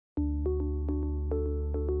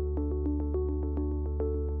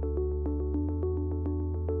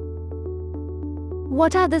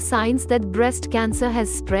What are the signs that breast cancer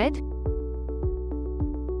has spread?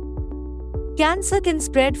 Cancer can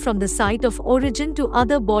spread from the site of origin to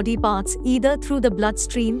other body parts either through the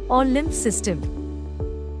bloodstream or lymph system.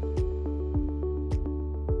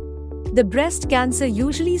 The breast cancer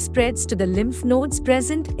usually spreads to the lymph nodes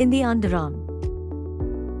present in the underarm.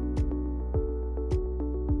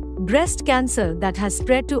 Breast cancer that has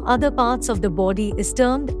spread to other parts of the body is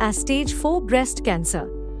termed as stage 4 breast cancer.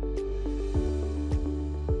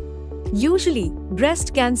 Usually,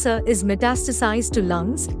 breast cancer is metastasized to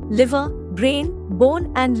lungs, liver, brain,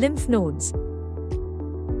 bone and lymph nodes.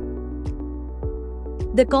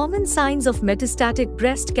 The common signs of metastatic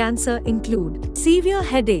breast cancer include severe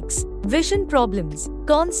headaches, vision problems,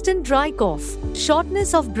 constant dry cough,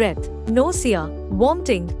 shortness of breath, nausea,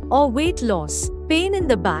 vomiting or weight loss, pain in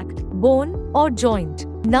the back, bone or joint,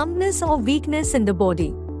 numbness or weakness in the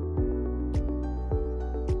body,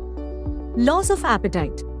 loss of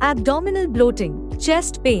appetite, abdominal bloating,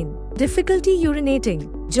 chest pain, difficulty urinating,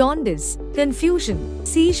 jaundice, confusion,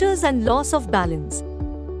 seizures and loss of balance.